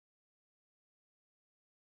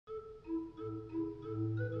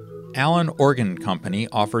Allen Organ Company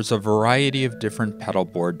offers a variety of different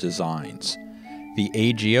pedalboard designs. The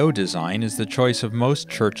AGO design is the choice of most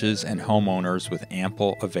churches and homeowners with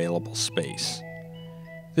ample available space.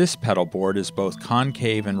 This pedalboard is both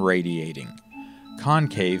concave and radiating.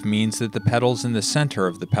 Concave means that the pedals in the center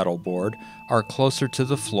of the pedalboard are closer to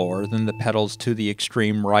the floor than the pedals to the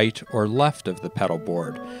extreme right or left of the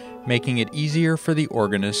pedalboard, making it easier for the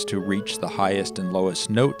organist to reach the highest and lowest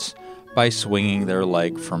notes by swinging their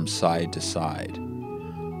leg from side to side.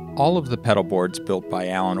 All of the pedalboards built by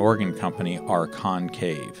Allen Organ Company are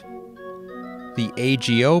concave. The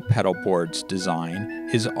AGO pedalboard's design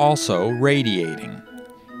is also radiating.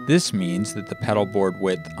 This means that the pedalboard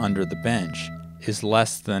width under the bench is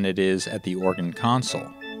less than it is at the organ console.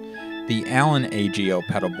 The Allen AGO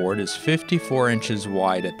pedalboard is 54 inches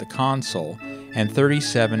wide at the console and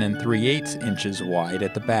 37 3/8 inches wide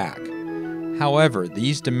at the back. However,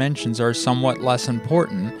 these dimensions are somewhat less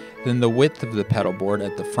important than the width of the pedalboard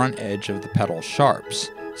at the front edge of the pedal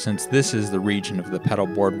sharps, since this is the region of the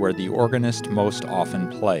pedalboard where the organist most often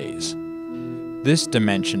plays. This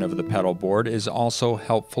dimension of the pedalboard is also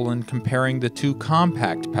helpful in comparing the two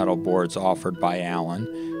compact pedalboards offered by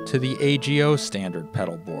Allen to the AGO standard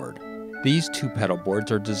pedalboard. These two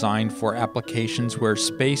pedalboards are designed for applications where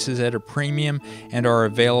space is at a premium and are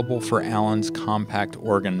available for Allen's compact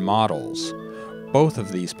organ models. Both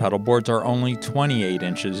of these pedalboards are only 28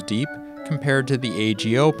 inches deep compared to the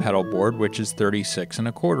AGO pedalboard, which is 36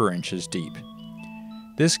 1/4 inches deep.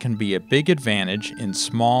 This can be a big advantage in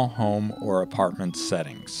small home or apartment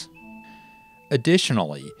settings.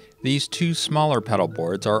 Additionally, these two smaller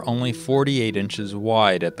pedalboards are only 48 inches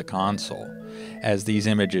wide at the console. As these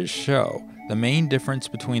images show, the main difference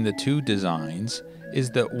between the two designs is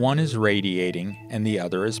that one is radiating and the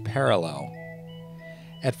other is parallel.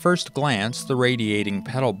 At first glance, the radiating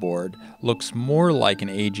pedalboard looks more like an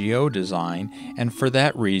AGO design, and for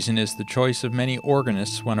that reason is the choice of many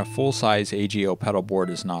organists when a full-size AGO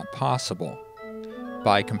pedalboard is not possible.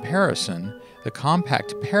 By comparison, the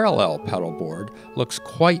compact parallel pedalboard looks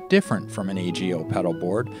quite different from an AGO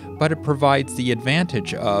pedalboard, but it provides the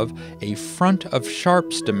advantage of a front of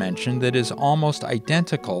sharps dimension that is almost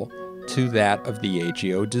identical to that of the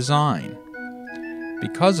AGO design.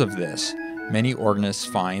 Because of this, many organists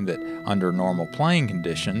find that under normal playing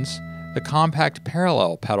conditions, the compact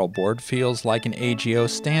parallel pedalboard feels like an AGO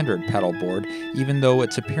standard pedalboard, even though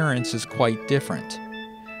its appearance is quite different.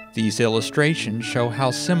 These illustrations show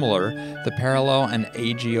how similar the parallel and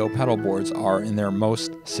AGO pedalboards are in their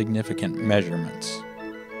most significant measurements.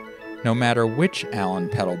 No matter which Allen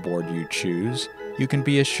pedalboard you choose, you can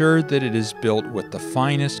be assured that it is built with the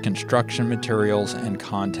finest construction materials and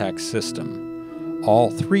contact system.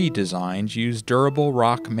 All three designs use durable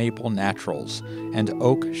rock maple naturals and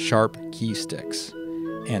oak sharp key sticks,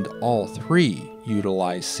 and all three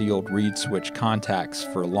utilize sealed reed switch contacts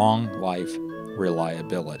for long life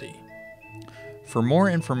reliability. For more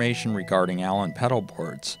information regarding Allen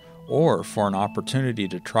pedalboards, or for an opportunity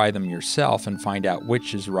to try them yourself and find out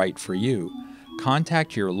which is right for you,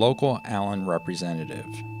 contact your local Allen representative.